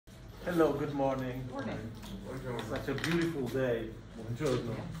Hello, good morning. Morning. Such a beautiful day.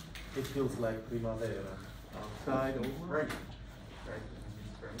 Buongiorno. It feels like primavera outside. Right.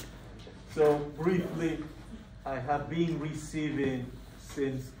 So briefly, I have been receiving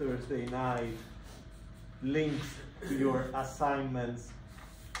since Thursday night links to your assignments.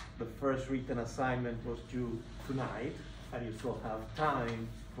 The first written assignment was due tonight, and you still have time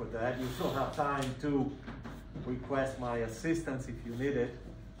for that. You still have time to request my assistance if you need it.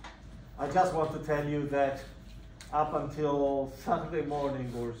 I just want to tell you that up until Saturday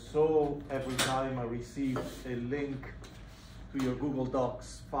morning or so, every time I received a link to your Google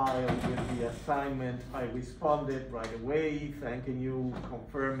Docs file with the assignment, I responded right away, thanking you,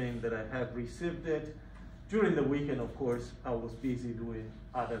 confirming that I had received it. During the weekend, of course, I was busy doing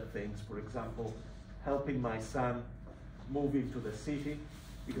other things. For example, helping my son move into the city,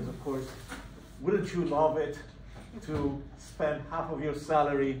 because of course, wouldn't you love it to spend half of your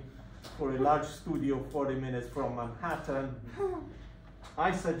salary for a large studio 40 minutes from Manhattan?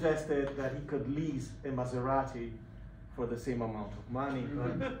 I suggested that he could lease a Maserati for the same amount of money,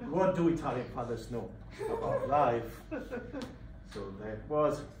 but what do Italian fathers know about life? So that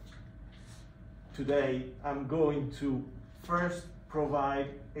was. Today, I'm going to first provide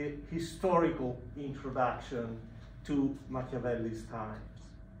a historical introduction to Machiavelli's times.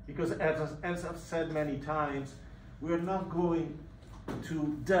 Because as I've said many times, we are not going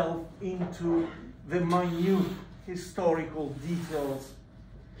to delve into the minute historical details.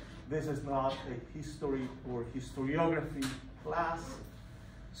 This is not a history or historiography class.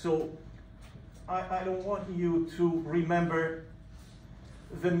 So I don't want you to remember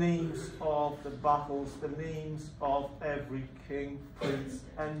the names of the battles, the names of every king, prince,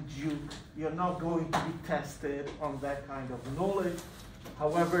 and duke. You're not going to be tested on that kind of knowledge.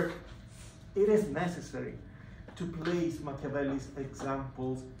 However, it is necessary to place Machiavelli's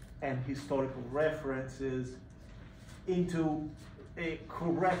examples and historical references into a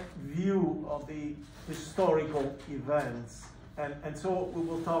correct view of the historical events. And so we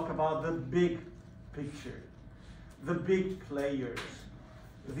will talk about the big picture, the big players,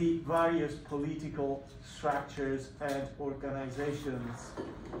 the various political structures and organizations,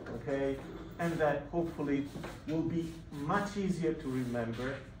 okay? And that hopefully will be much easier to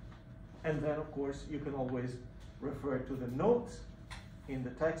remember. And then, of course, you can always refer to the notes in the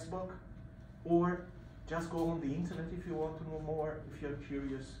textbook, or just go on the internet if you want to know more, if you're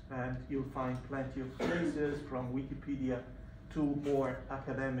curious, and you'll find plenty of places from Wikipedia to more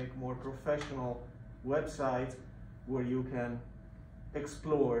academic, more professional websites where you can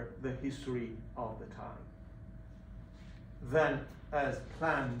explore the history of the time. Then, as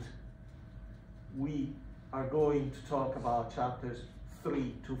planned, we are going to talk about chapters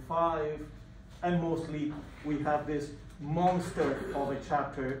 3 to 5, and mostly we have this monster of a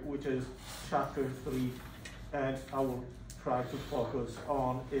chapter, which is chapter 3, and I will try to focus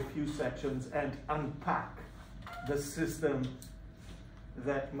on a few sections and unpack the system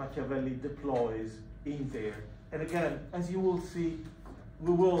that Machiavelli deploys in there. And again, as you will see,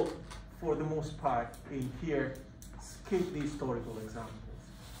 we will, for the most part, in here, skip the historical examples.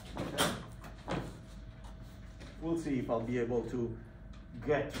 Okay? We'll see if I'll be able to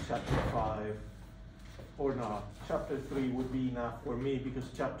get to chapter 5 or not. Chapter 3 would be enough for me, because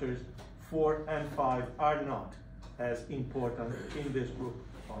chapters 4 and 5 are not as important in this group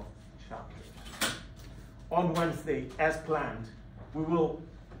of chapters. On Wednesday, as planned, we will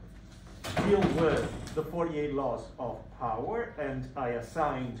deal with the 48 laws of power, and I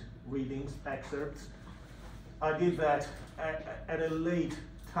assigned readings, excerpts. I did that at a late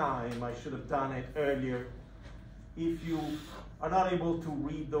time. I should have done it earlier. If you are not able to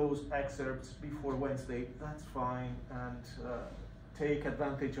read those excerpts before Wednesday, that's fine, and take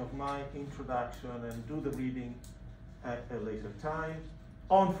advantage of my introduction and do the reading at a later time.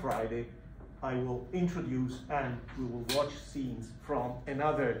 On Friday, I will introduce and we will watch scenes from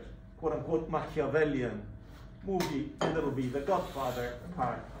another quote-unquote Machiavellian movie, and it'll be The Godfather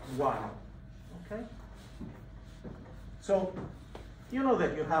Part 1, okay? So, you know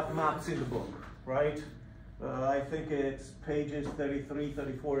that you have maps in the book, right? I think it's pages 33,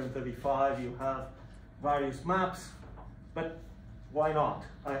 34, and 35. You have various maps, but why not?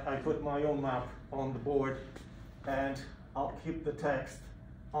 I put my own map on the board, and I'll keep the text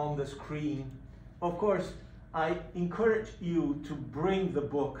on the screen. Of course, I encourage you to bring the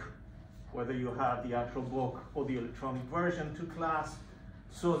book, whether you have the actual book or the electronic version, to class,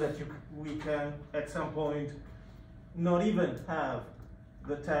 so that we can, at some point, not even have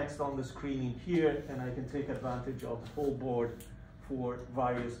the text on the screen in here, and I can take advantage of the whole board for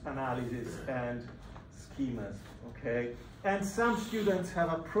various analysis and schemas, okay? And some students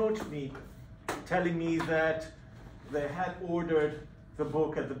have approached me telling me that they had ordered the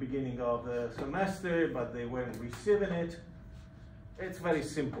book at the beginning of the semester, but they weren't receiving it. It's very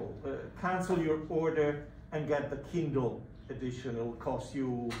simple. Cancel your order and get the Kindle edition. It will cost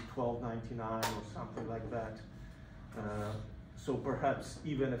you $12.99 or something like that. So perhaps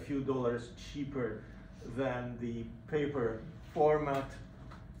even a few dollars cheaper than the paper format,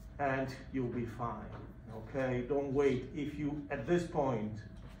 and you'll be fine, okay? Don't wait. If you, at this point,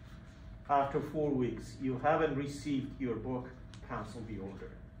 after 4 weeks, you haven't received your book, cancel the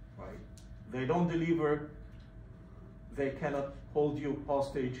order, right? They don't deliver, they cannot hold you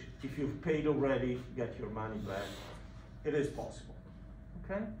hostage. If you've paid already, get your money back. It is possible,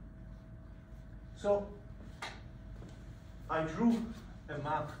 okay? So, I drew a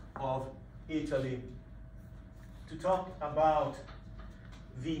map of Italy to talk about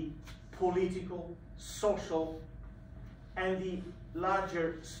the political, social, and the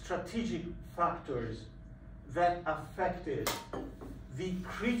larger strategic factors that affected the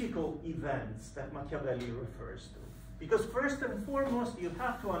critical events that Machiavelli refers to. Because first and foremost, you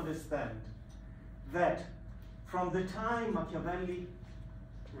have to understand that from the time Machiavelli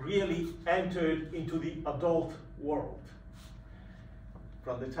really entered into the adult world,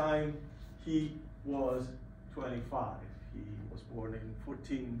 from the time he was 25, he was born in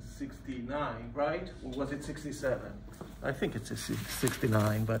 1469, right? Or was it 67? I think it's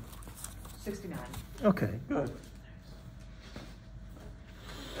 69, but... 69. Okay, good.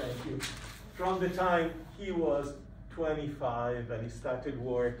 Thank you. From the time he was 25 and he started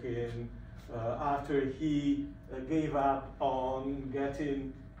working, after he gave up on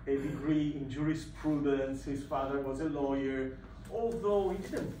getting a degree in jurisprudence, his father was a lawyer, although he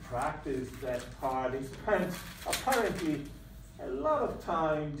didn't practice that hard. He spent apparently a lot of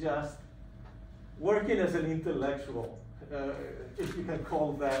time just working as an intellectual, if you can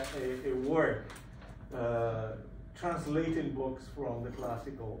call that a work, translating books from the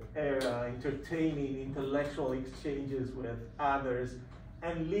classical era, entertaining intellectual exchanges with others,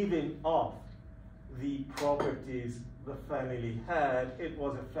 and living off the properties the family had. It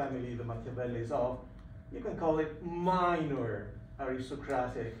was a family, the Machiavellis, of, you can call it minor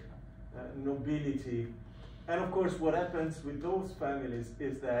aristocratic nobility. And of course, what happens with those families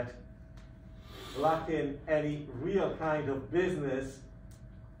is that, lacking any real kind of business,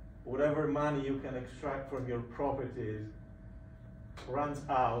 whatever money you can extract from your properties runs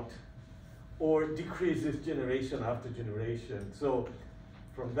out or decreases generation after generation. So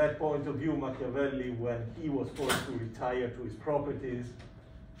from that point of view, Machiavelli, when he was forced to retire to his properties,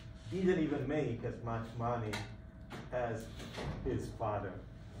 didn't even make as much money as his father,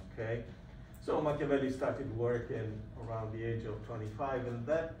 okay? So Machiavelli started working around the age of 25, and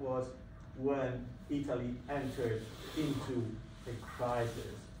that was when Italy entered into a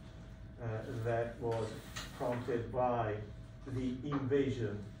crisis that was prompted by the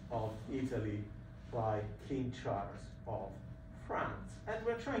invasion of Italy by King Charles of France. And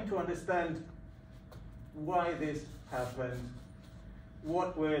we're trying to understand why this happened,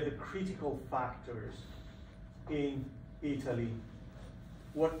 what were the critical factors in Italy,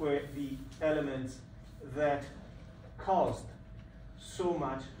 what were the elements that caused so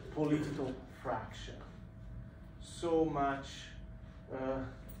much political fraction, so much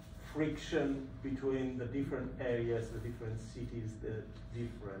friction between the different areas, the different cities, the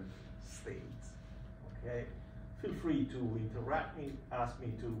different states, okay? Feel free to interrupt me, ask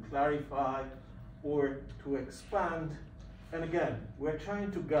me to clarify or to expand. And again, we're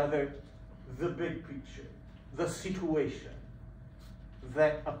trying to gather the big picture, the situation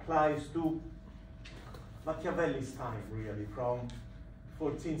that applies to Machiavelli's time, really, from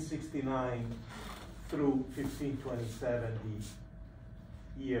 1469 through 1527,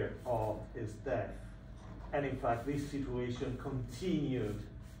 the year of his death. And in fact, this situation continued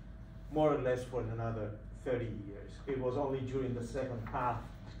more or less for another 30 years. It was only during the second half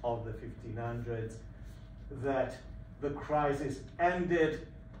of the 1500s that the crisis ended,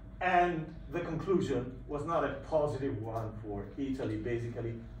 and the conclusion was not a positive one for Italy.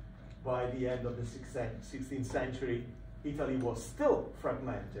 Basically, by the end of the 16th century, Italy was still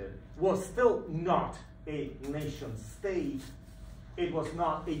fragmented, was still not a nation state. It was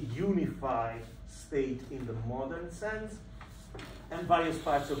not a unified state in the modern sense, and various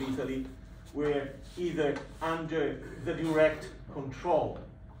parts of Italy were either under the direct control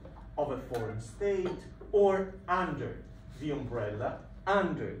of a foreign state or under the umbrella,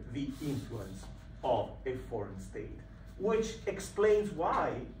 under the influence of a foreign state, which explains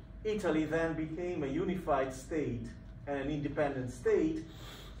why Italy then became a unified state and an independent state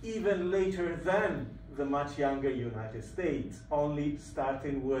even later than the much younger United States, only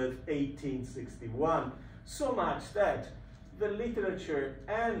starting with 1861. So much that the literature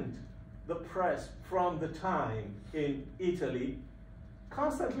and the press from the time in Italy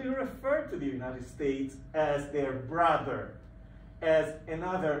constantly referred to the United States as their brother, as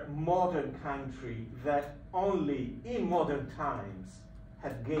another modern country that only in modern times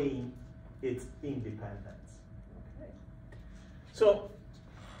had gained its independence. Okay. So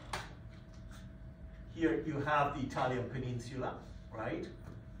here you have the Italian peninsula, right?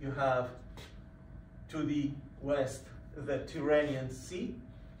 You have to the west the Tyrrhenian Sea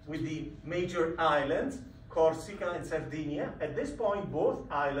with the major islands, Corsica and Sardinia. At this point, both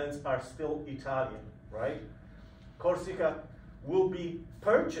islands are still Italian, right? Corsica will be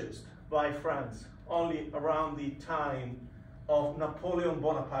purchased by France only around the time of Napoleon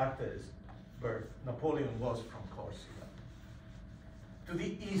Bonaparte's birth. Napoleon was from Corsica. To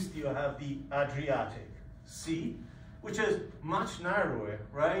the east, you have the Adriatic Sea, which is much narrower,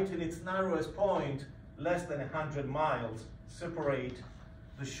 right? In its narrowest point, less than 100 miles separate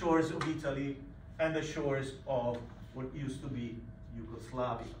the shores of Italy and the shores of what used to be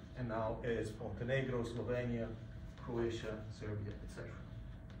Yugoslavia, and now is Montenegro, Slovenia, Croatia, Serbia, etc.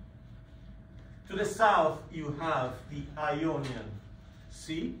 To the south, you have the Ionian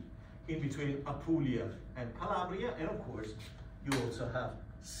Sea, in between Apulia and Calabria, and of course, you also have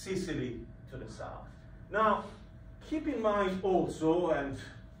Sicily to the south. Now, keep in mind also, and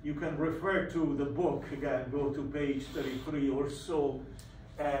you can refer to the book again, go to page 33 or so,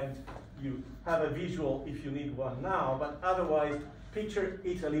 and you have a visual if you need one now, but otherwise, picture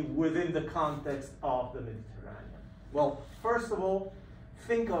Italy within the context of the Mediterranean. Well, first of all,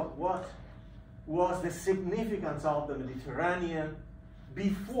 think of what was the significance of the Mediterranean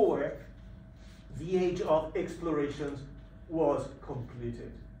before the age of explorations was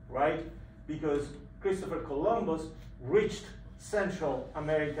completed, right? Because Christopher Columbus reached Central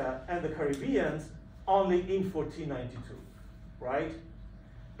America and the Caribbean only in 1492, right?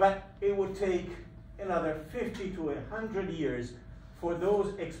 But it would take another 50 to 100 years for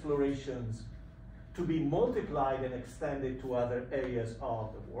those explorations to be multiplied and extended to other areas of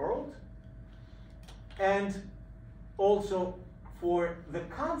the world, and also for the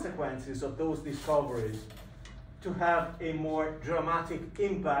consequences of those discoveries to have a more dramatic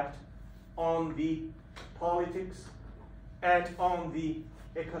impact on the politics and on the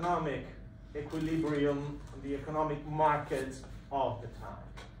economic equilibrium, the economic markets of the time.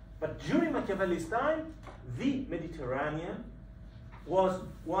 But during Machiavelli's time, the Mediterranean was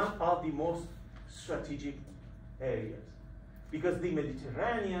one of the most strategic areas, because the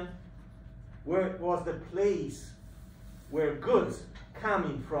Mediterranean was the place where goods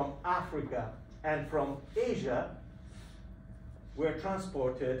coming from Africa and from Asia were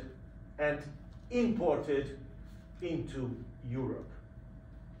transported and imported into Europe.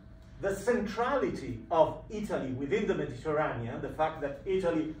 The centrality of Italy within the Mediterranean, the fact that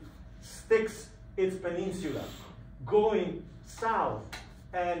Italy sticks its peninsula going south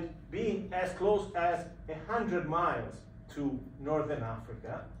and being as close as 100 miles to Northern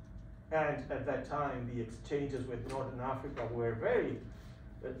Africa, and at that time the exchanges with Northern Africa were very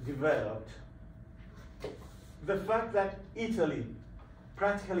developed. The fact that Italy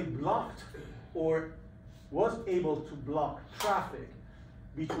practically blocked or was able to block traffic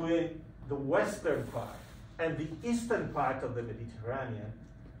between the western part and the eastern part of the Mediterranean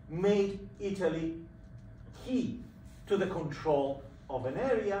made Italy key to the control of an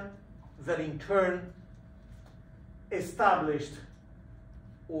area that in turn established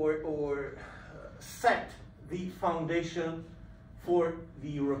or set the foundation for the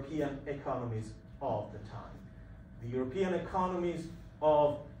European economies of the time. The European economies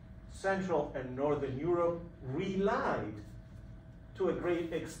of Central and Northern Europe relied to a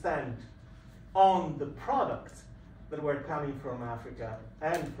great extent on the products that were coming from Africa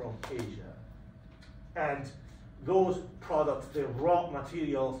and from Asia. And those products, the raw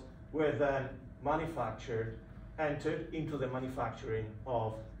materials, were then manufactured, entered into the manufacturing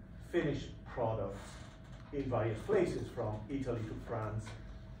of finished products in various places, from Italy to France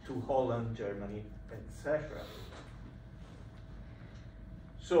to Holland, Germany, etc.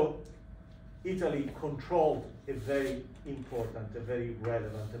 So Italy controlled a very important, a very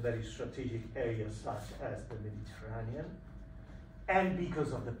relevant, a very strategic area such as the Mediterranean. And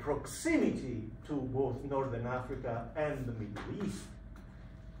because of the proximity to both Northern Africa and the Middle East,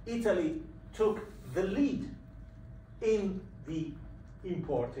 Italy took the lead in the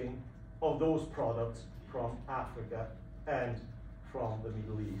importing of those products from Africa and from the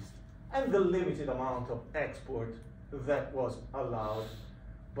Middle East, and the limited amount of export that was allowed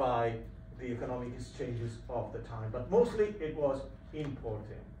by the economic exchanges of the time. But mostly it was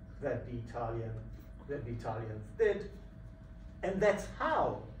importing that the Italians did. And that's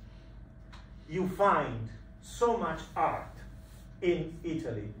how you find so much art in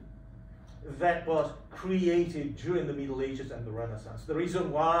Italy that was created during the Middle Ages and the Renaissance. The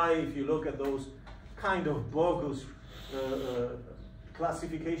reason why, if you look at those kind of bogus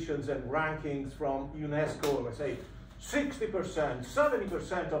classifications and rankings from UNESCO, I say 60%,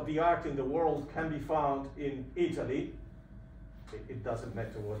 70% of the art in the world can be found in Italy. It doesn't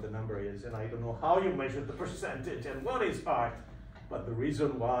matter what the number is, and I don't know how you measure the percentage and what is art, but the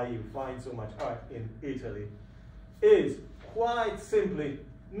reason why you find so much art in Italy is quite simply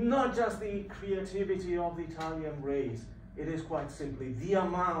not just the creativity of the Italian race, it is quite simply the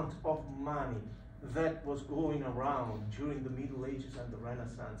amount of money that was going around during the Middle Ages and the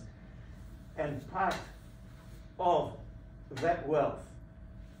Renaissance. And part of that wealth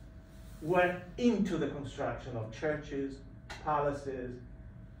went into the construction of churches, palaces,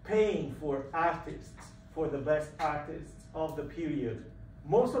 paying for artists, for the best artists of the period.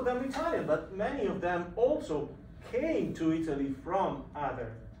 Most of them Italian, but many of them also came to Italy from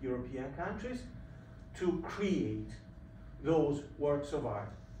other European countries to create those works of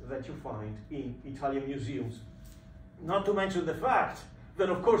art that you find in Italian museums. Not to mention the fact that,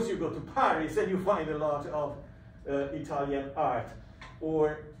 of course, you go to Paris and you find a lot of Italian art,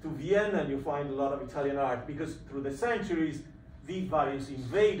 or to Vienna and you find a lot of Italian art, because through the centuries, the various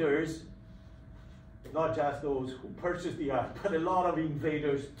invaders, not just those who purchased the art, but a lot of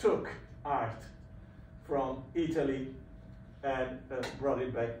invaders took art from Italy and brought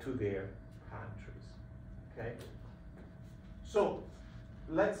it back to their countries. Okay? So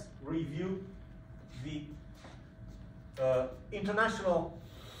let's review the international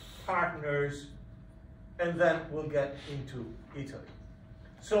partners, and then we'll get into Italy.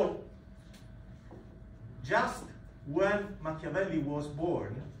 So just when Machiavelli was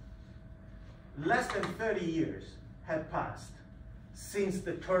born, less than 30 years had passed since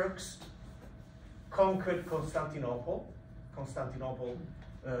the Turks conquered Constantinople. Constantinople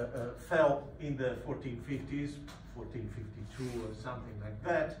fell in the 1450s, 1452 or something like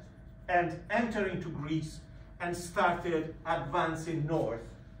that, and entered into Greece and started advancing north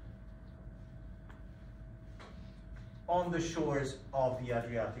on the shores of the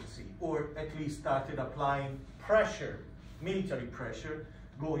Adriatic Sea, or at least started applying pressure, military pressure,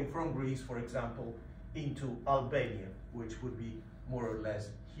 going from Greece, for example, into Albania, which would be more or less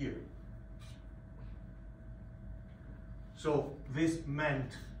here. So this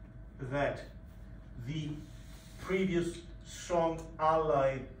meant that the previous strong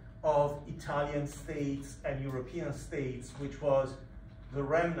ally of Italian states and European states, which was the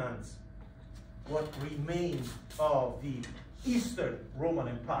remnants, what remained of the Eastern Roman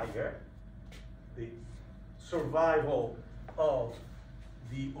Empire, the survival of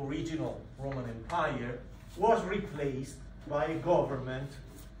the original Roman Empire, was replaced by a government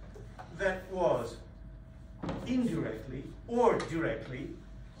that was indirectly or directly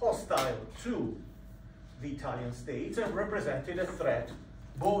hostile to the Italian states and represented a threat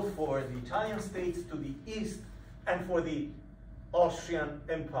both for the Italian states to the east and for the Austrian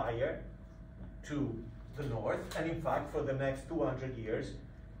Empire to the north. And in fact, for the next 200 years,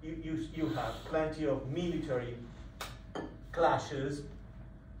 you have plenty of military clashes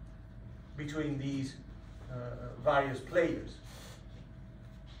between these various players.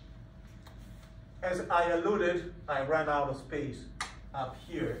 As I alluded, I ran out of space up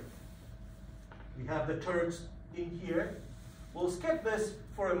here. We have the Turks in here. We'll skip this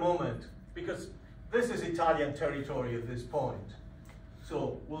for a moment because this is Italian territory at this point.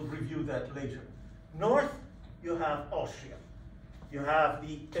 So we'll review that later. North, you have Austria. You have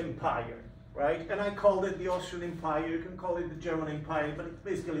the empire, right? And I called it the Austrian Empire. You can call it the German Empire, but it's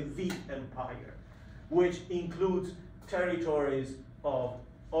basically the empire, which includes territories of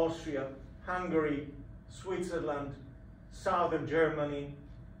Austria, Hungary, Switzerland, southern Germany,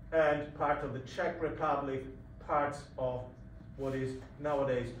 and part of the Czech Republic, parts of what is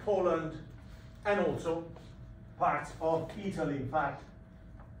nowadays Poland, and also parts of Italy. In fact,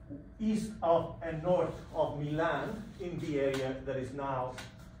 east of and north of Milan, in the area that is now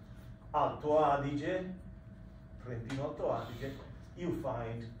Alto Adige, Trentino Alto Adige, you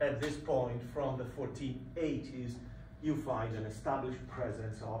find at this point from the 1480s, you find an established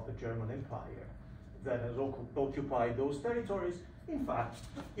presence of the German Empire that has occupied those territories. In fact,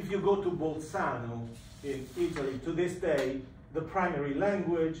 if you go to Bolzano in Italy, to this day, the primary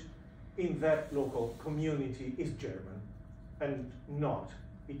language in that local community is German and not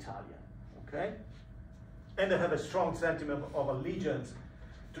Italian, okay? And they have a strong sentiment of allegiance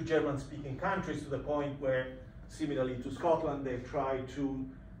to German-speaking countries, to the point where, similarly to Scotland, they tried to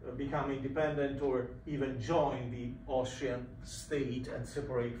become independent or even join the Austrian state and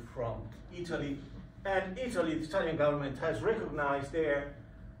separate from Italy. And Italy, the Italian government, has recognized their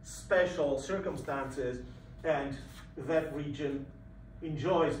special circumstances, and that region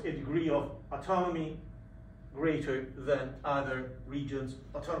enjoys a degree of autonomy greater than other regions,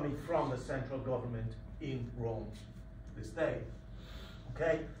 autonomy from the central government in Rome to this day.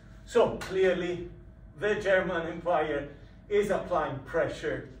 Okay, so clearly the German Empire is applying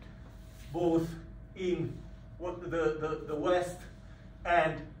pressure both in the west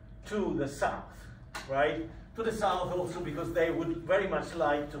and to the south, right? To the south also because they would very much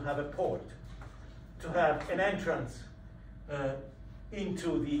like to have a port, to have an entrance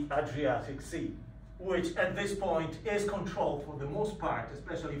into the Adriatic Sea, which at this point is controlled for the most part,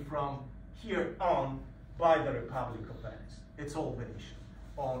 especially from here on, by the Republic of Venice. It's all Venetian,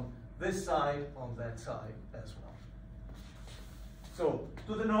 on this side, on that side as well. So,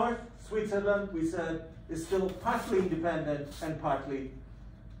 to the north, Switzerland, we said, is still partly independent and partly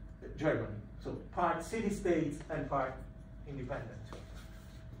Germany. So, part city-states and part independent.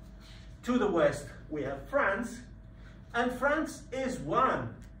 To the west, we have France, and France is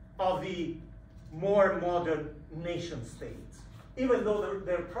one of the more modern nation-states, even though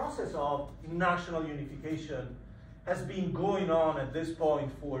their process of national unification has been going on at this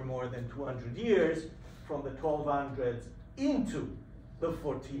point for more than 200 years, from the 1200s into the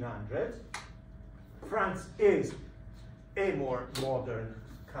 1400s. France is a more modern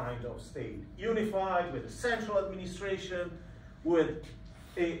kind of state, unified with a central administration, with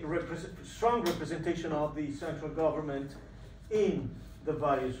a strong representation of the central government in the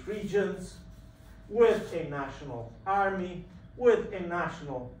various regions, with a national army, with a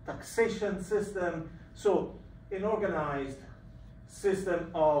national taxation system, so an organized system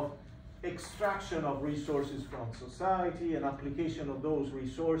of extraction of resources from society and application of those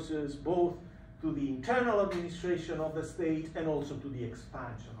resources both to the internal administration of the state and also to the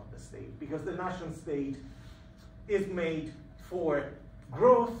expansion of the state, because the nation state is made for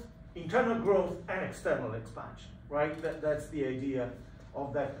growth, internal growth, and external expansion, right? That's the idea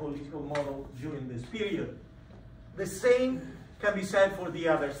of that political model during this period. The same can be said for the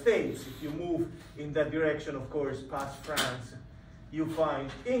other states. If you move in that direction, of course, past France, you find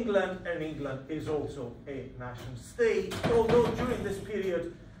England, and England is also a nation state, although during this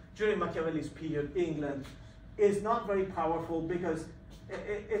period, during Machiavelli's period, England is not very powerful because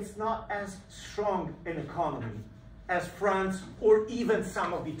it's not as strong an economy as France or even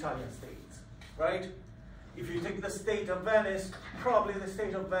some of the Italian states, right? If you take the state of Venice, probably the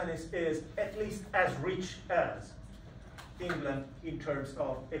state of Venice is at least as rich as England in terms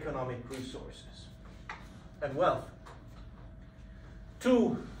of economic resources and wealth.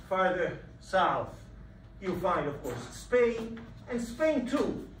 To farther south, you find, of course, Spain, and Spain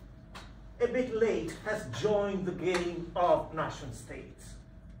too, a bit late, has joined the game of nation states.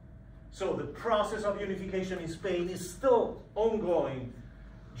 So the process of unification in Spain is still ongoing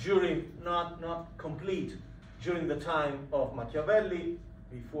during, not complete, during the time of Machiavelli,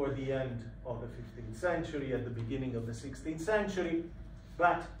 before the end of the 15th century, at the beginning of the 16th century,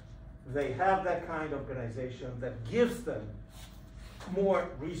 but they have that kind of organization that gives them more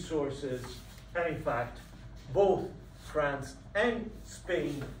resources, and in fact, both France and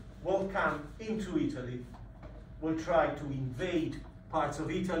Spain will come into Italy, will try to invade parts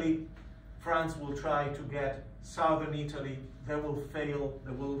of Italy. France will try to get southern Italy, they will fail,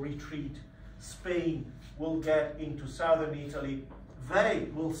 they will retreat. Spain will get into southern Italy, they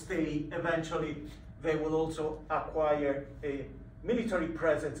will stay eventually. They will also acquire a military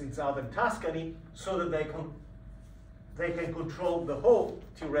presence in southern Tuscany so that they can control the whole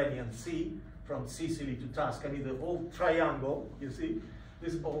Tyrrhenian Sea, from Sicily to Tuscany, the whole triangle, you see,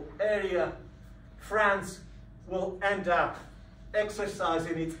 this whole area. France will end up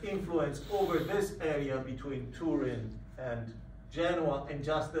exercising its influence over this area between Turin and Genoa, and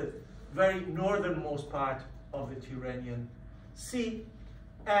just the very northernmost part of the Tyrrhenian Sea.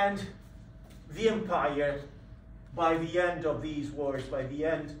 And the empire, by the end of these wars, by the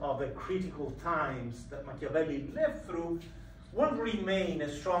end of the critical times that Machiavelli lived through, will remain a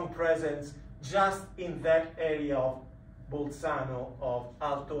strong presence just in that area of Bolzano, of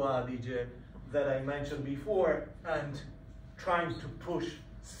Alto Adige that I mentioned before, and trying to push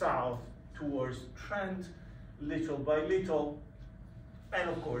south towards Trent little by little. And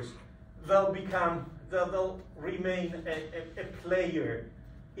of course, they'll remain a player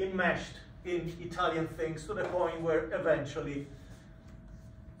enmeshed in Italian things to the point where eventually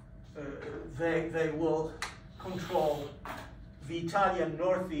they will control the Italian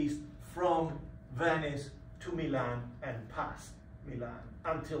northeast from Venice to Milan and past Milan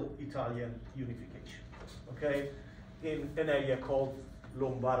until Italian unification, okay? In an area called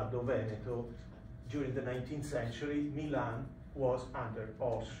Lombardo-Veneto. During the 19th century, Milan was under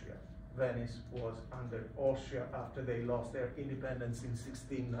Austria. Venice was under Austria after they lost their independence in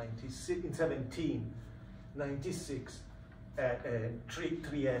 1796.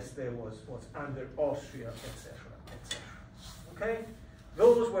 Trieste was under Austria, etc., etc. Okay?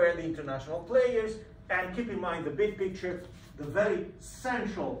 Those were the international players, and keep in mind the big picture, the very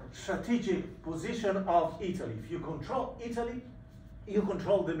central strategic position of Italy. If you control Italy, you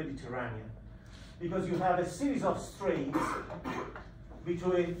control the Mediterranean, because you have a series of straits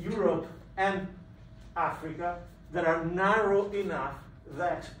between Europe and Africa that are narrow enough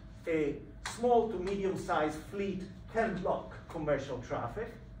that a small to medium-sized fleet can block commercial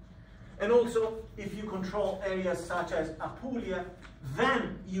traffic. And also, if you control areas such as Apulia,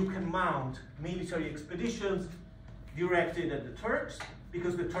 then you can mount military expeditions directed at the Turks,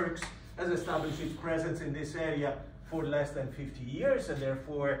 because the Turks has established its presence in this area for less than 50 years, and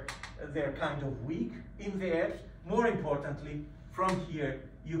therefore they're kind of weak in there. More importantly, from here,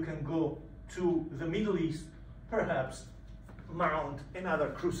 you can go to the Middle East, perhaps mount another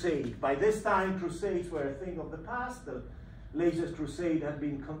crusade. By this time, crusades were a thing of the past. The latest crusade had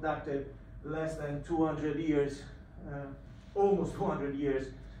been conducted less than 200 years, almost 200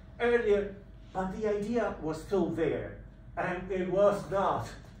 years earlier, but the idea was still there. And it was not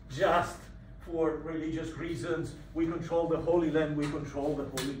just for religious reasons. We control the Holy Land, we control the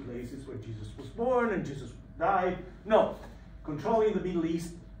holy places where Jesus was born and Jesus died. No, controlling the Middle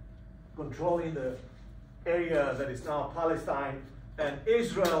East, controlling the area that is now Palestine and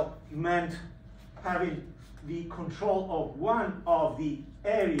Israel meant having the control of one of the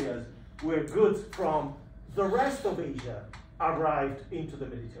areas where goods from the rest of Asia arrived into the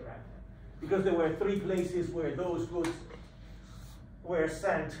Mediterranean. Because there were three places where those goods were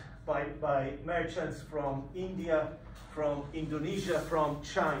sent by merchants from India, from Indonesia, from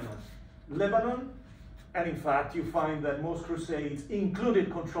China. Lebanon, and in fact you find that most crusades included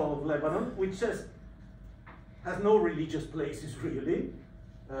control of Lebanon, which has no religious places really,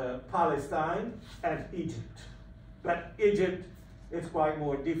 Palestine and Egypt. But Egypt is quite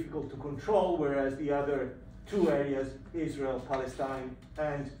more difficult to control, whereas the other two areas, Israel, Palestine,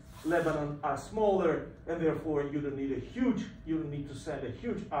 and Lebanon, are smaller, and therefore you don't need to send a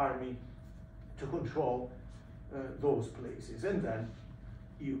huge army to control those places. And then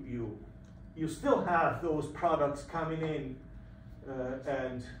you still have those products coming in,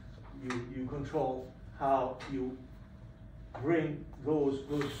 and you control how you bring those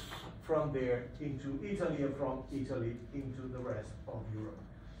goods from there into Italy, and from Italy into the rest of Europe.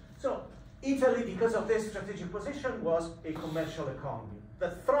 So Italy, because of this strategic position, was a commercial economy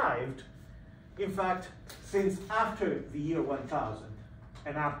that thrived, in fact, since after the year 1000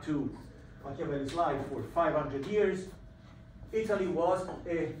 and up to Machiavelli's life for 500 years. Italy was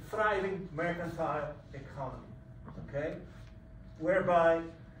a thriving mercantile economy, okay, whereby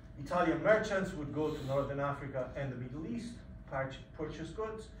Italian merchants would go to Northern Africa and the Middle East, purchase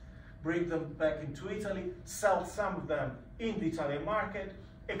goods, bring them back into Italy, sell some of them in the Italian market,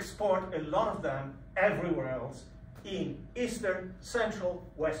 export a lot of them everywhere else in Eastern, Central,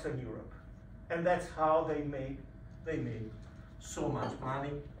 Western Europe. And that's how they made so much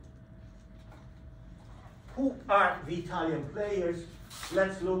money. Who are the Italian players?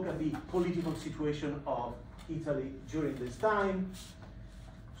 Let's look at the political situation of Italy during this time.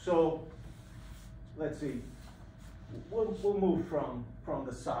 So let's see, we'll move from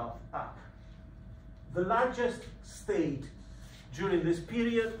the south up. The largest state during this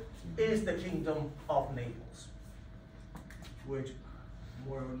period is the Kingdom of Naples, which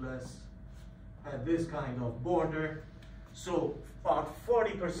more or less had this kind of border. So about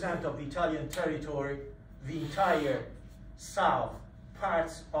 40% of the Italian territory, the entire south,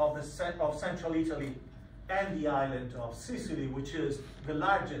 parts of central Italy, and the island of Sicily, which is the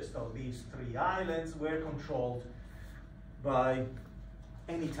largest of these three islands, were controlled by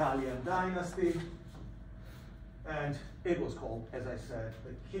an Italian dynasty. And it was called, as I said,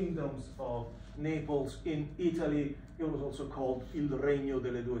 the Kingdoms of Naples. In Italy, it was also called Il Regno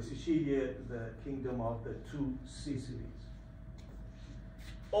delle Due Sicilie, the Kingdom of the Two Sicilies.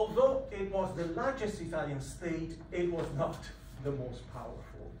 Although it was the largest Italian state, it was not the most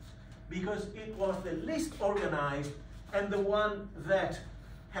powerful, because it was the least organized and the one that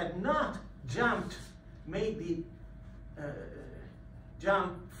had not made the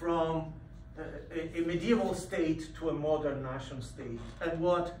jump from a medieval state to a modern nation state. And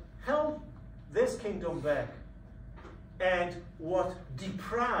what held this kingdom back and what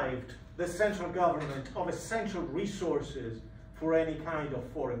deprived the central government of essential resources for any kind of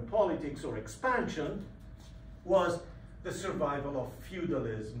foreign politics or expansion was the survival of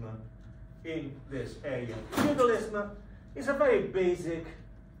feudalism in this area. Feudalism is a very basic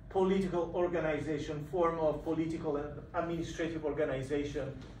political organization, form of political and administrative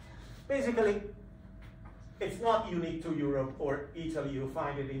organization. Basically, it's not unique to Europe or Italy. You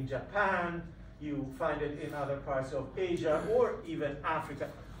find it in Japan, you find it in other parts of Asia or even Africa.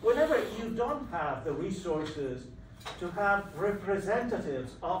 Whenever you don't have the resources to have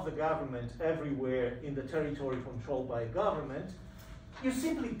representatives of the government everywhere in the territory controlled by a government, you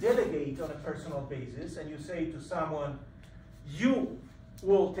simply delegate on a personal basis and you say to someone, you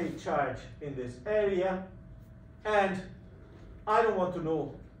will take charge in this area and I don't want to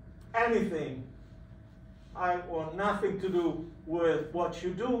know anything. I want nothing to do with what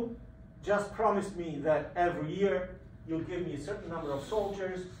you do. Just promise me that every year you'll give me a certain number of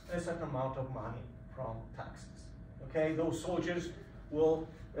soldiers and a certain amount of money from taxes. Okay, those soldiers will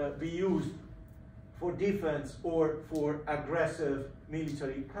be used for defense or for aggressive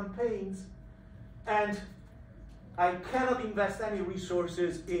military campaigns, and I cannot invest any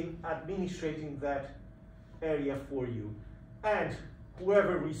resources in administrating that area for you. And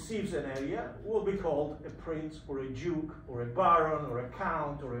whoever receives an area will be called a prince or a duke or a baron or a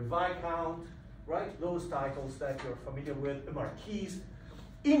count or a viscount, right? Those titles that you're familiar with, a marquis.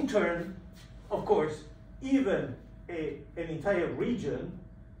 In turn, of course, even an entire region,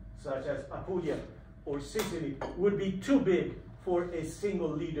 such as Apulia or Sicily, would be too big for a single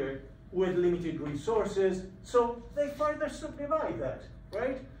leader with limited resources, so they further subdivide that,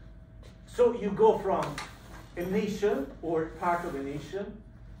 right? So you go from a nation or part of a nation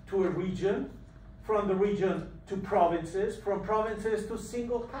to a region, from the region to provinces, from provinces to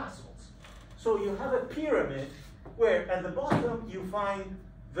single castles. So you have a pyramid where at the bottom you find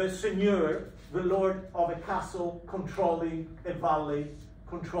the seigneur, the lord of a castle controlling a valley,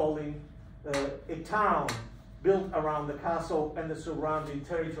 controlling a town built around the castle and the surrounding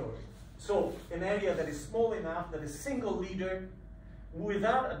territory. So an area that is small enough that a single leader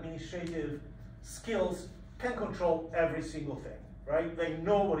without administrative skills can control every single thing, right? They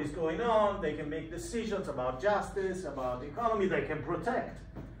know what is going on, they can make decisions about justice, about the economy, they can protect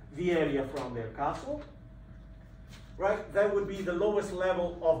the area from their castle, right? That would be the lowest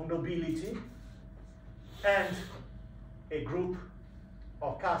level of nobility, and a group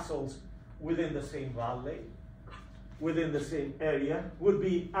of castles within the same valley, within the same area, would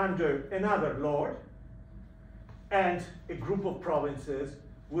be under another lord, and a group of provinces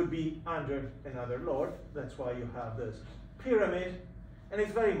would be under another lord. That's why you have this pyramid, and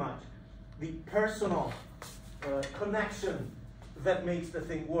it's very much the personal connection that makes the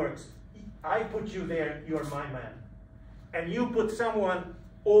thing work. I put you there, you're my man. And you put someone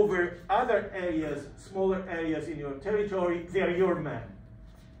over other areas, smaller areas in your territory, they're your man.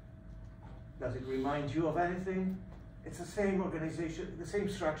 Does it remind you of anything? It's the same organization, the same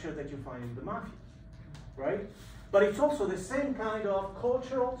structure that you find in the mafia, right? But it's also the same kind of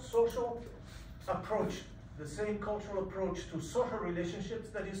cultural, social approach, the same cultural approach to social relationships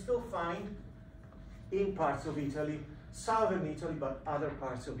that you still find in parts of Italy, southern Italy, but other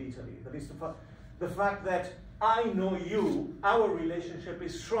parts of Italy. That is the fact that I know you, our relationship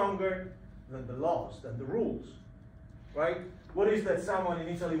is stronger than the laws, than the rules, right? What is that someone in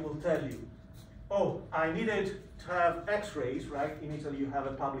Italy will tell you? Oh, I needed to have x-rays, right? In Italy you have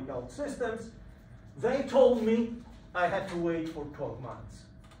a public health systems. They told me I had to wait for 12 months.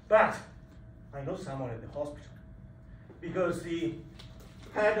 But I know someone at the hospital because the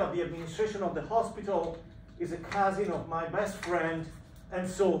head of the administration of the hospital is a cousin of my best friend, and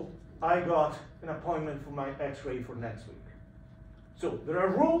so I got an appointment for my x-ray for next week. So there are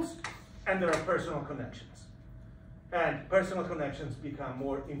rules and there are personal connections. And personal connections become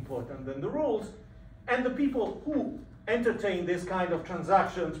more important than the rules. And the people who entertain this kind of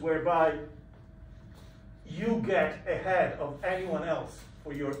transactions whereby you get ahead of anyone else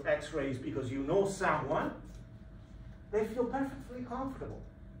for your x-rays because you know someone, they feel perfectly comfortable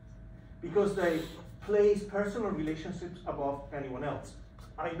because they place personal relationships above anyone else.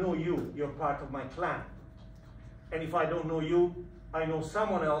 I know you, you're part of my clan. And if I don't know you, I know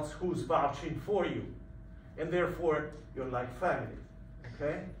someone else who's vouching for you. And therefore, you're like family,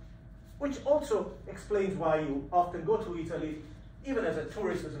 okay? Which also explains why you often go to Italy, even as a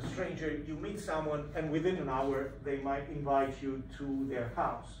tourist, as a stranger, you meet someone and within an hour, they might invite you to their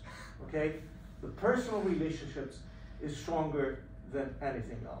house, okay? The personal relationships is stronger than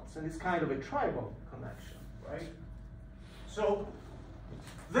anything else. And it's kind of a tribal connection, right? So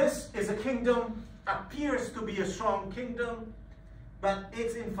This is a kingdom, appears to be a strong kingdom, but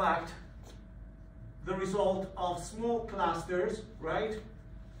it's in fact the result of small clusters, right?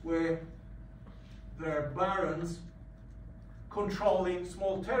 Where there are barons controlling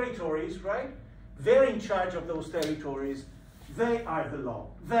small territories, right? They're in charge of those territories. They are the law.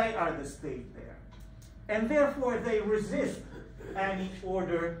 They are the state there. And therefore they resist any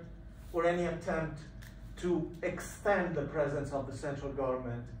order or any attempt to extend the presence of the central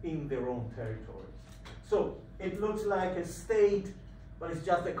government in their own territories. So it looks like a state, but it's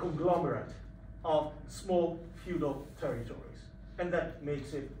just a conglomerate of small feudal territories. And that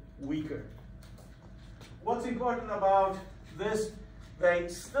makes it weaker. What's important about this, they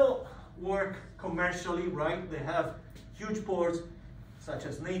still work commercially, right? They have huge ports, such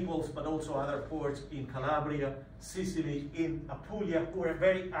as Naples, but also other ports in Calabria, Sicily, in Apulia, who are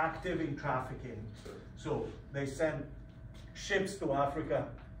very active in trafficking. So they send ships to Africa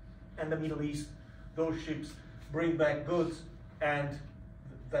and the Middle East. Those ships bring back goods, and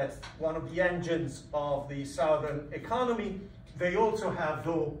that's one of the engines of the southern economy. They also have,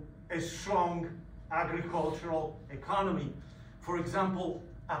 though, a strong agricultural economy. For example,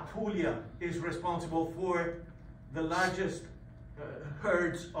 Apulia is responsible for the largest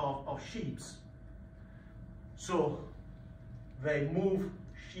herds of sheep. So they move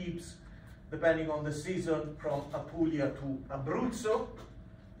sheep, depending on the season, from Apulia to Abruzzo,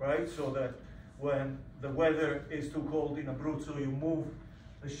 right? So that when the weather is too cold in Abruzzo, you move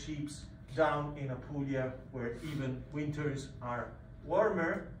the sheep down in Apulia, where even winters are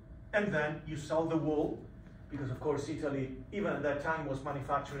warmer, and then you sell the wool, because of course Italy, even at that time, was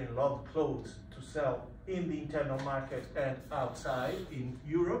manufacturing a lot of clothes to sell in the internal market and outside in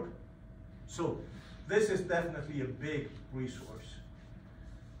Europe. So this is definitely a big resource.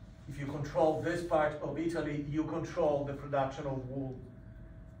 If you control this part of Italy, you control the production of wool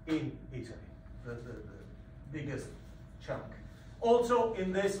in Italy, the biggest chunk. Also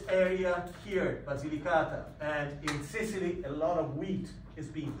in this area here, Basilicata, and in Sicily, a lot of wheat is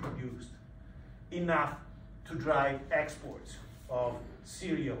being produced, enough to drive exports of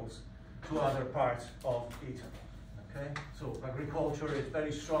cereals to other parts of Italy. Okay, so agriculture is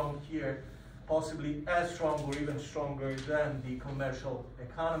very strong here, possibly as strong or even stronger than the commercial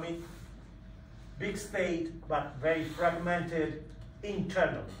economy. Big state, but very fragmented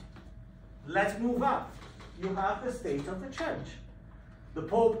internally. Let's move up. You have the state of the church. The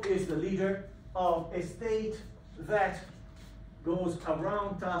Pope is the leader of a state that goes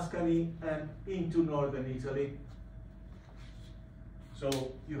around Tuscany and into northern Italy.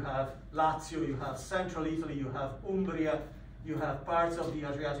 So you have Lazio, you have central Italy, you have Umbria, you have parts of the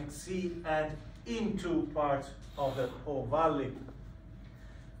Adriatic Sea, and into parts of the Po Valley.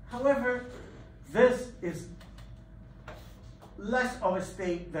 However, this is less of a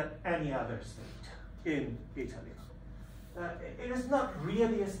state than any other state in Italy. It is not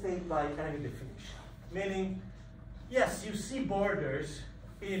really a state by any definition, meaning, yes, you see borders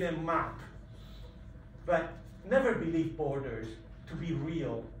in a map, but never believe borders to be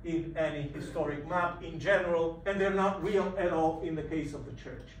real in any historic map in general, and they're not real at all in the case of the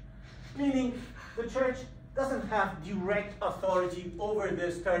church. Meaning, the church doesn't have direct authority over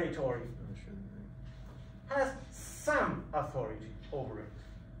this territory, has some authority over it.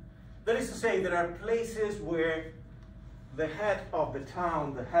 That is to say, there are places where the head of the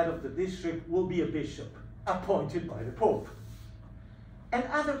town, the head of the district, will be a bishop appointed by the Pope. And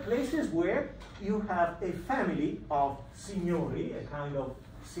other places where you have a family of signori, a kind of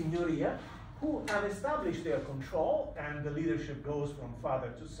signoria, who have established their control, and the leadership goes from father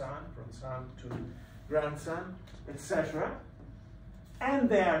to son, from son to grandson, etc. And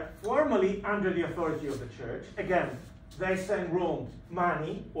they're formally under the authority of the church. Again, they send Rome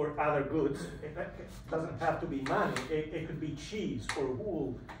money or other goods. It doesn't have to be money. It could be cheese or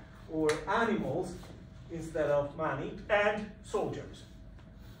wool or animals instead of money, and soldiers.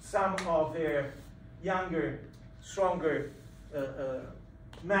 Some of their younger, stronger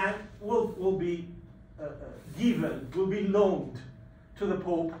men will be given, will be loaned to the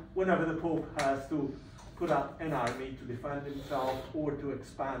Pope whenever the Pope has to put up an army to defend himself or to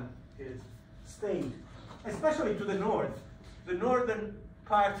expand his state, especially to the north. The northern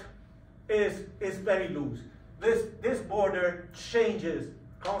part is very loose. This border changes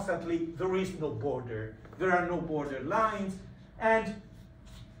constantly. There is no border. There are no border lines, and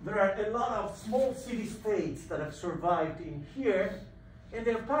there are a lot of small city-states that have survived in here, and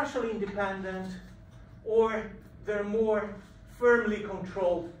they're partially independent, or they're more firmly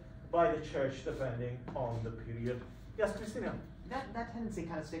controlled by the church, depending on the period. Yes, Christina? that tendency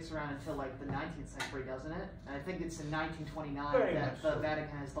kind of sticks around until like the 19th century, doesn't it? And I think it's in 1929 Very that the much so.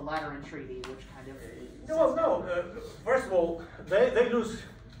 Vatican has the Lateran Treaty, which kind of... No. First of all, they lose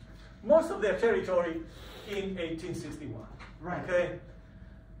most of their territory in 1861. Right. Okay?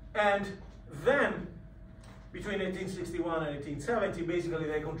 And then, between 1861 and 1870, basically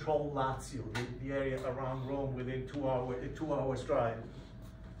they control Lazio, the area around Rome within a 2 hours drive.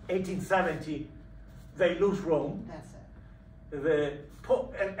 1870, they lose Rome. That's it. The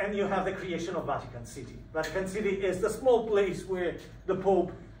Pope, and you have the creation of Vatican City. Vatican City is the small place where the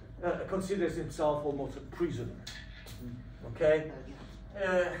Pope considers himself almost a prisoner. Okay?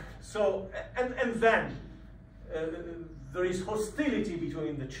 So, and then there is hostility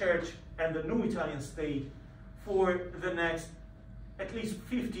between the church and the new Italian state for the next at least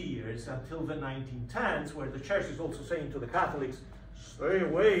 50 years until the 1910s, where the church is also saying to the Catholics, stay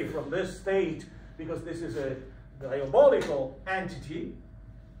away from this state because this is a diabolical entity.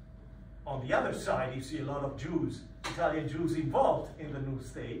 On the other side, you see a lot of Jews, Italian Jews involved in the new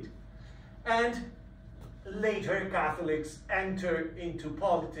state. And later, Catholics enter into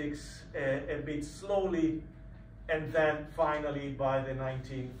politics a bit slowly, and then finally, by the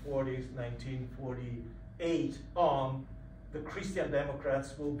 1940s, 1948 on, the Christian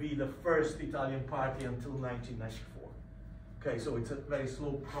Democrats will be the first Italian party until 1994. Okay, so it's a very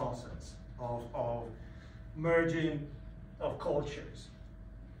slow process of merging of cultures.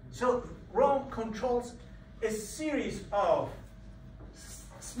 So Rome controls a series of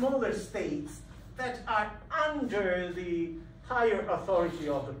smaller states that are under the higher authority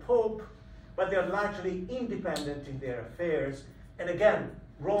of the Pope, but they're largely independent in their affairs. And again,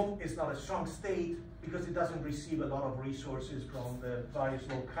 Rome is not a strong state because it doesn't receive a lot of resources from the various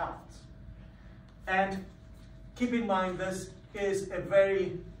locales. And keep in mind, this is a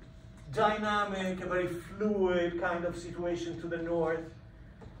very dynamic, a very fluid kind of situation to the north.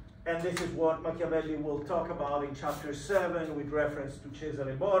 And this is what Machiavelli will talk about in chapter 7 with reference to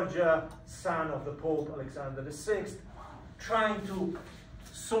Cesare Borgia, son of the Pope Alexander VI, trying to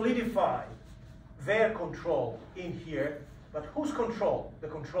solidify their control in here. But whose control? The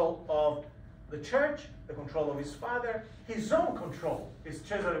control of the church, the control of his father, his own control. Is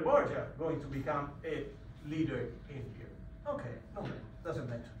Cesare Borgia going to become a leader in here? Okay, no, doesn't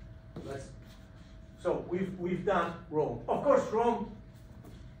matter. So we've done Rome. Of course, Rome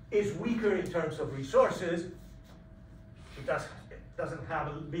is weaker in terms of resources. It doesn't have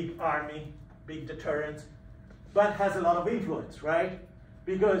a big army, big deterrent, but has a lot of influence, right?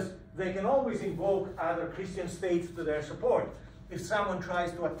 Because they can always invoke other Christian states to their support. If someone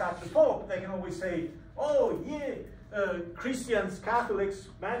tries to attack the Pope, they can always say, oh yeah, Christians, Catholics,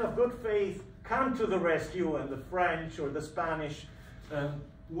 men of good faith, come to the rescue, and the French or the Spanish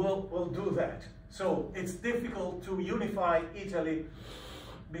will do that. So it's difficult to unify Italy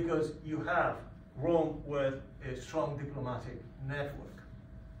because you have Rome with a strong diplomatic network.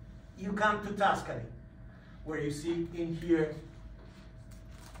 You come to Tuscany, where you see in here,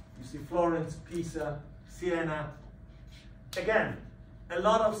 you see Florence, Pisa, Siena. Again, a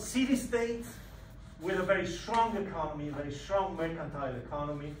lot of city-states with a very strong economy, a very strong mercantile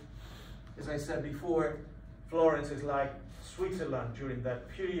economy. As I said before, Florence is like Switzerland during that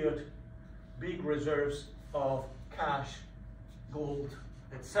period. Big reserves of cash, gold,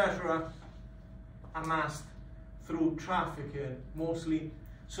 etc., amassed through trafficking mostly.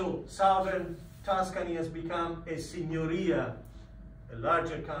 So southern Tuscany has become a signoria, a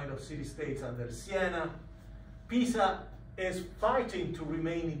larger kind of city-states under Siena. Pisa is fighting to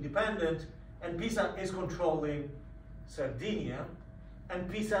remain independent, and Pisa is controlling Sardinia, and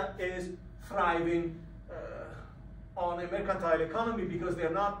Pisa is thriving on a mercantile economy because they're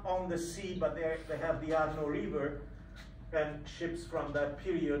not on the sea, but they have the Arno River, and ships from that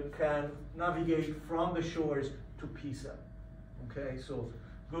period can navigate from the shores to Pisa. Okay, so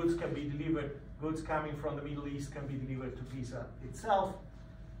goods can be delivered, goods coming from the Middle East can be delivered to Pisa itself.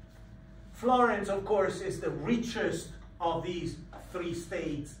 Florence, of course, is the richest of these three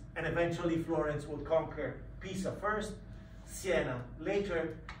states, and eventually Florence will conquer Pisa first, Siena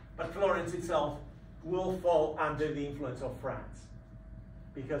later, but Florence itself will fall under the influence of France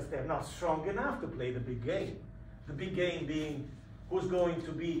because they're not strong enough to play the big game. The big game being who's going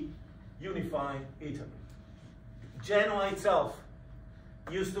to be unifying Italy. Genoa itself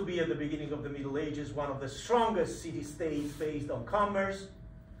used to be at the beginning of the Middle Ages one of the strongest city-states based on commerce.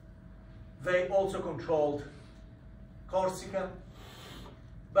 They also controlled Corsica,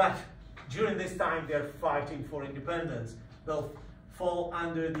 but during this time they're fighting for independence. They'll fall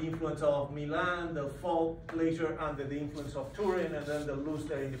under the influence of Milan, they'll fall later under the influence of Turin, and then they'll lose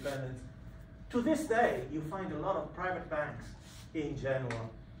their independence. To this day, you find a lot of private banks in Genoa,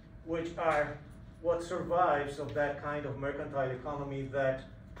 which are what survives of that kind of mercantile economy that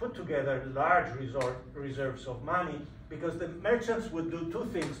put together large reserves of money, because the merchants would do two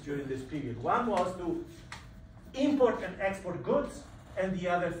things during this period. One was to import and export goods, and the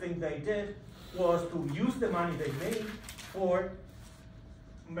other thing they did was to use the money they made for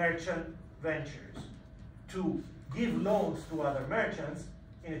merchant ventures, to give loans to other merchants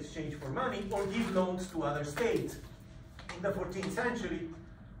in exchange for money, or give loans to other states. In the 14th century,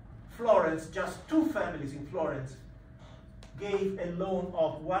 Florence, just two families in Florence, gave a loan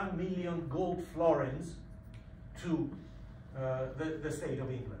of 1 million gold florins to the state of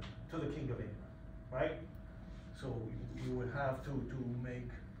England, to the King of England, right? So you would have to make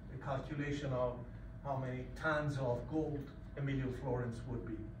a calculation of how many tons of gold a million florins would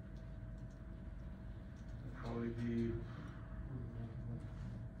be. It'd probably be,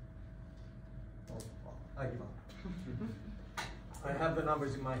 I give up. I have the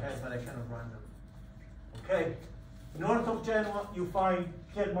numbers in my head, but I cannot run them. Okay, north of Genoa, you find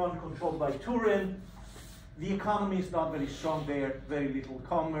Piedmont controlled by Turin. The economy is not very strong there, very little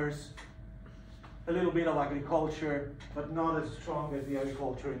commerce, a little bit of agriculture, but not as strong as the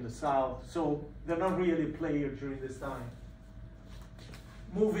agriculture in the south. So they're not really a player during this time.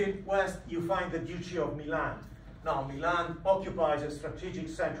 Moving west, you find the Duchy of Milan. Now, Milan occupies a strategic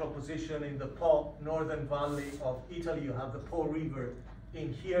central position in the Po northern valley of Italy. You have the Po River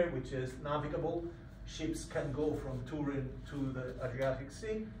in here, which is navigable. Ships can go from Turin to the Adriatic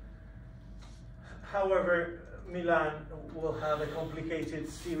Sea. However, Milan will have a complicated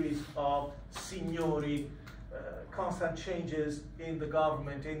series of signori, constant changes in the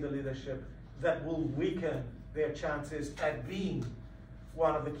government, in the leadership, that will weaken their chances at being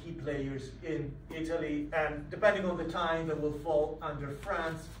one of the key players in Italy, and depending on the time, they will fall under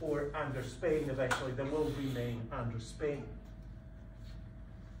France or under Spain. Eventually, they will remain under Spain.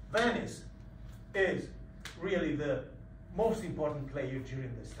 Venice is really the most important player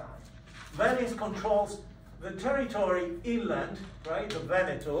during this time. Venice controls the territory inland, right, the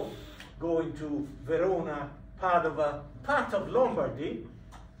Veneto, going to Verona, Padova, part of Lombardy.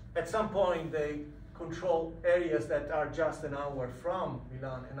 At some point, they control areas that are just an hour from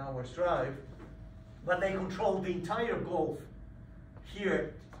Milan, an hour's drive, but they control the entire Gulf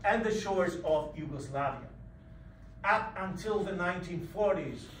here and the shores of Yugoslavia. Up until the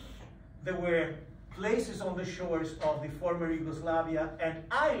 1940s, there were places on the shores of the former Yugoslavia and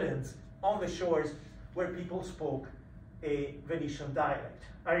islands on the shores where people spoke a Venetian dialect.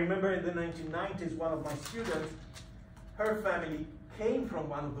 I remember in the 1990s, one of my students, her family came from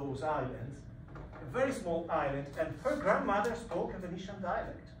one of those islands, a very small island, and her grandmother spoke a Venetian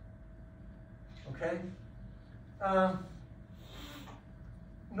dialect. Okay?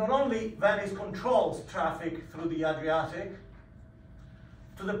 Not only Venice controls traffic through the Adriatic,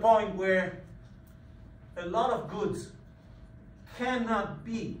 to the point where a lot of goods cannot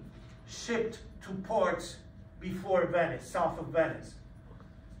be shipped to ports before Venice, south of Venice,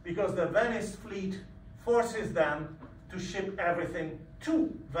 because the Venice fleet forces them to ship everything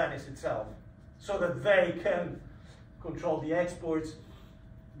to Venice itself, so that they can control the exports,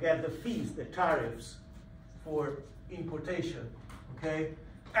 get the fees, the tariffs for importation, okay?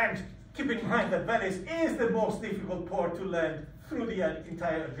 And keep in mind that Venice is the most difficult port to land through the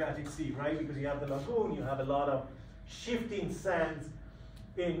entire Adriatic Sea, right? Because you have the lagoon, you have a lot of shifting sands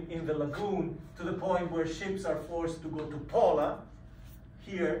in the lagoon, to the point where ships are forced to go to Pola,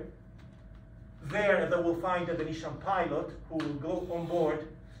 here. There they will find a Venetian pilot who will go on board,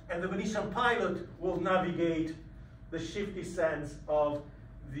 and the Venetian pilot will navigate the shifty sands of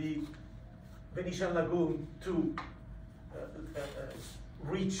the Venetian lagoon to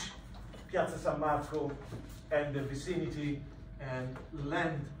reach Piazza San Marco and the vicinity and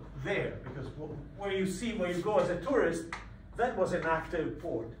land there, because where you go as a tourist, that was an active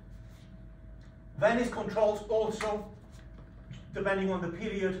port. Venice controls also, depending on the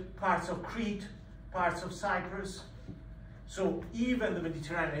period, parts of Crete, parts of Cyprus. So even the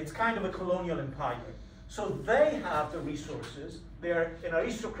Mediterranean, it's kind of a colonial empire. So they have the resources. They're an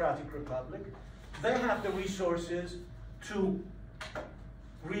aristocratic republic. They have the resources to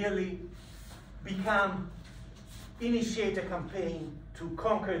really initiate a campaign to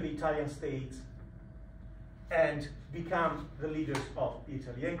conquer the Italian states and become the leaders of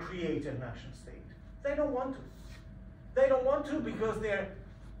Italy and create a nation state. They don't want to. They don't want to because they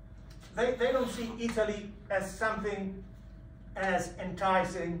don't see Italy as something as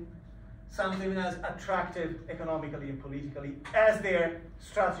enticing, something as attractive economically and politically as their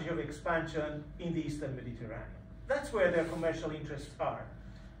strategy of expansion in the Eastern Mediterranean. That's where their commercial interests are.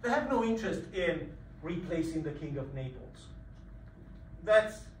 They have no interest in replacing the King of Naples.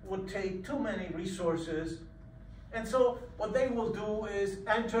 that would take too many resources. And so what they will do is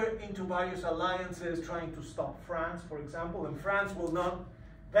enter into various alliances trying to stop France, for example, and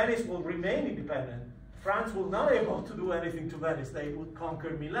Venice will remain independent. France will not be able to do anything to Venice. They would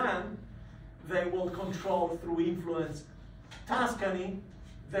conquer Milan. They will control through influence Tuscany.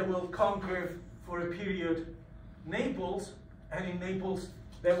 They will conquer for a period Naples, and in Naples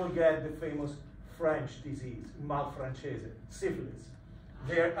they will get the famous French disease, mal francese, syphilis.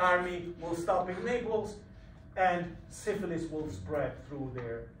 Their army will stop in Naples, and syphilis will spread through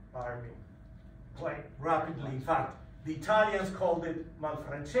their army quite rapidly. In fact, the Italians called it mal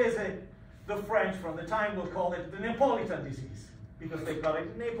francese. The French from the time will call it the Neapolitan disease because they got it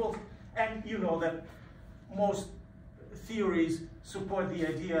in Naples. And you know that most theories support the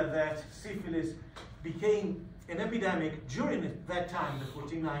idea that syphilis became an epidemic during that time, the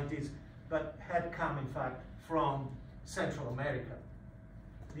 1490s, but had come, in fact, from Central America.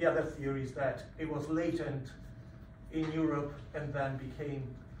 The other theory is that it was latent in Europe and then became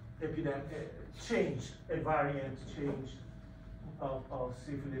changed, a variant changed of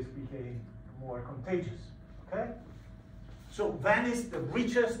syphilis became more contagious, okay? So Venice, the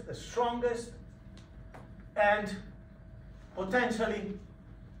richest, the strongest, and potentially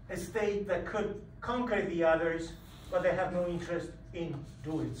a state that could conquer the others, but they have no interest in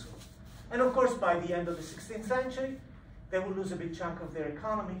doing so. And of course, by the end of the 16th century, they will lose a big chunk of their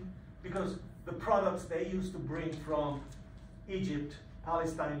economy because the products they used to bring from Egypt,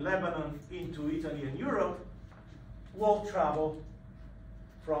 Palestine, Lebanon into Italy and Europe will travel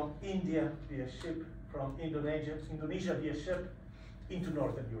from India via ship, from Indonesia via ship into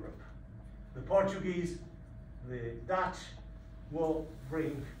Northern Europe. The Portuguese, the Dutch will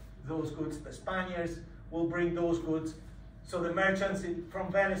bring those goods, the Spaniards will bring those goods. So the merchants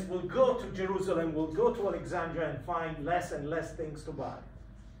from Venice will go to Jerusalem, will go to Alexandria and find less and less things to buy,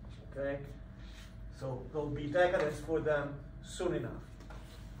 okay? So there'll be decadence for them soon enough.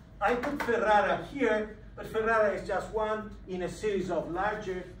 I put Ferrara here, but Ferrara is just one in a series of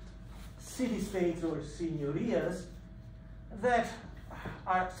larger city-states or Signorias that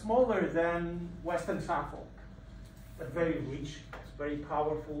are smaller than Western Suffolk, but very rich, very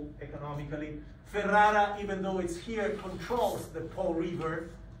powerful economically. Ferrara, even though it's here, controls the Po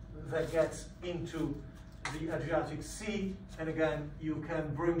River that gets into the Adriatic Sea. And again, you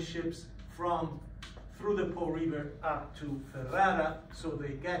can bring ships through the Po River up to Ferrara, so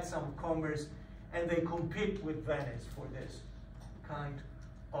they get some commerce, and they compete with Venice for this kind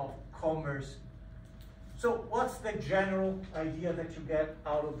of commerce. So what's the general idea that you get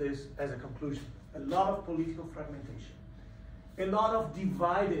out of this as a conclusion? A lot of political fragmentation, a lot of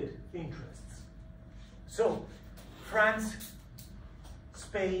divided interests. So France,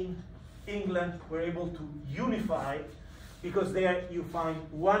 Spain, England were able to unify because there you find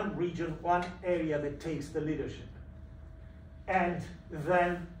one region, one area that takes the leadership. And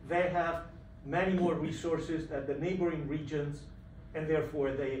then they have many more resources than the neighboring regions, and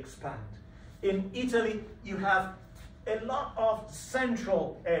therefore they expand. In Italy, you have a lot of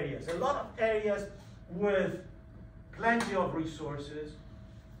central areas, a lot of areas with plenty of resources,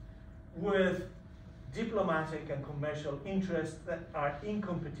 with diplomatic and commercial interests that are in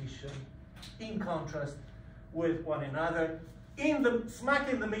competition, in contrast with one another.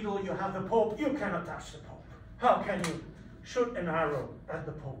 Smack in the middle, you have the Pope. You cannot touch the Pope. How can you shoot an arrow at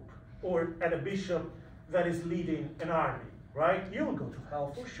the Pope or at a bishop that is leading an army, right? You'll go to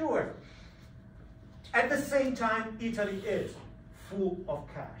hell for sure. At the same time, Italy is full of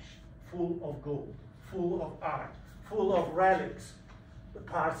cash, full of gold, full of art, full of relics, the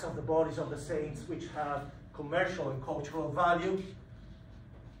parts of the bodies of the saints which have commercial and cultural value.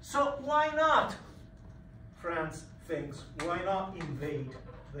 So why not, France thinks, why not invade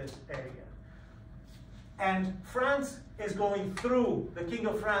this area? And France is going through, the King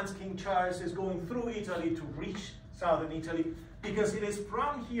of France, King Charles, is going through Italy to reach southern Italy, because it is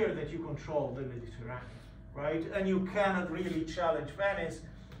from here that you control the Mediterranean, right? And you cannot really challenge Venice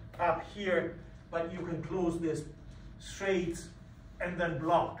up here, but you can close these straits and then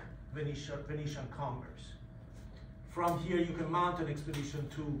block Venetian commerce. From here, you can mount an expedition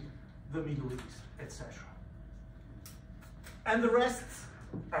to the Middle East, etc. And the rest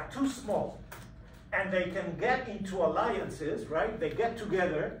are too small, and they can get into alliances, right? They get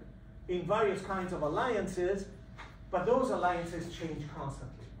together in various kinds of alliances, but those alliances change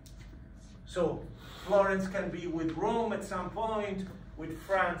constantly. So Florence can be with Rome at some point, with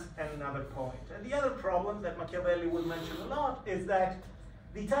France at another point. And the other problem that Machiavelli will mention a lot is that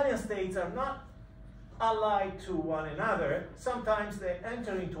the Italian states are not allied to one another. Sometimes they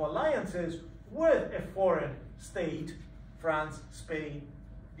enter into alliances with a foreign state France, Spain,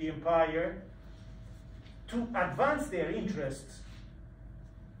 the empire, to advance their interests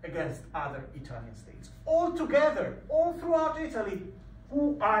against other Italian states. All together, all throughout Italy,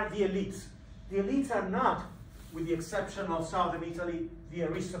 who are the elites? The elites are not, with the exception of southern Italy, the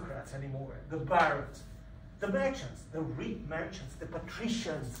aristocrats anymore, the barons. The merchants, the rich merchants, the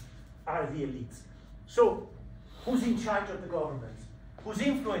patricians are the elites. So, who's in charge of the government? Who's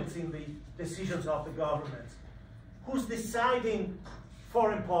influencing the decisions of the government? Who's deciding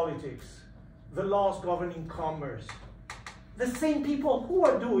foreign politics, the laws governing commerce? The same people who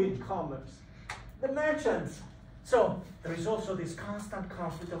are doing commerce, the merchants. So there is also this constant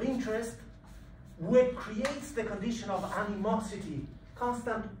conflict of interest, which creates the condition of animosity,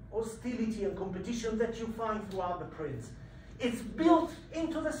 constant hostility and competition that you find throughout the prince. It's built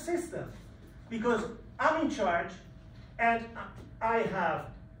into the system because I'm in charge and I have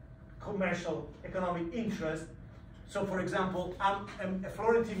commercial economic interest. So for example, I'm a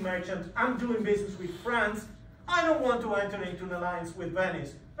Florentine merchant, I'm doing business with France, I don't want to enter into an alliance with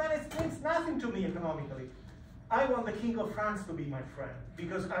Venice. Venice means nothing to me economically. I want the King of France to be my friend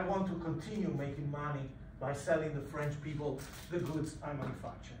because I want to continue making money by selling the French people the goods I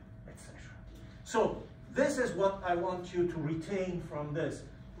manufacture, etc. So this is what I want you to retain from this.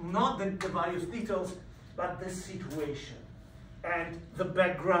 Not the various details, but the situation and the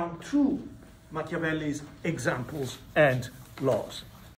background to Machiavelli's examples and laws.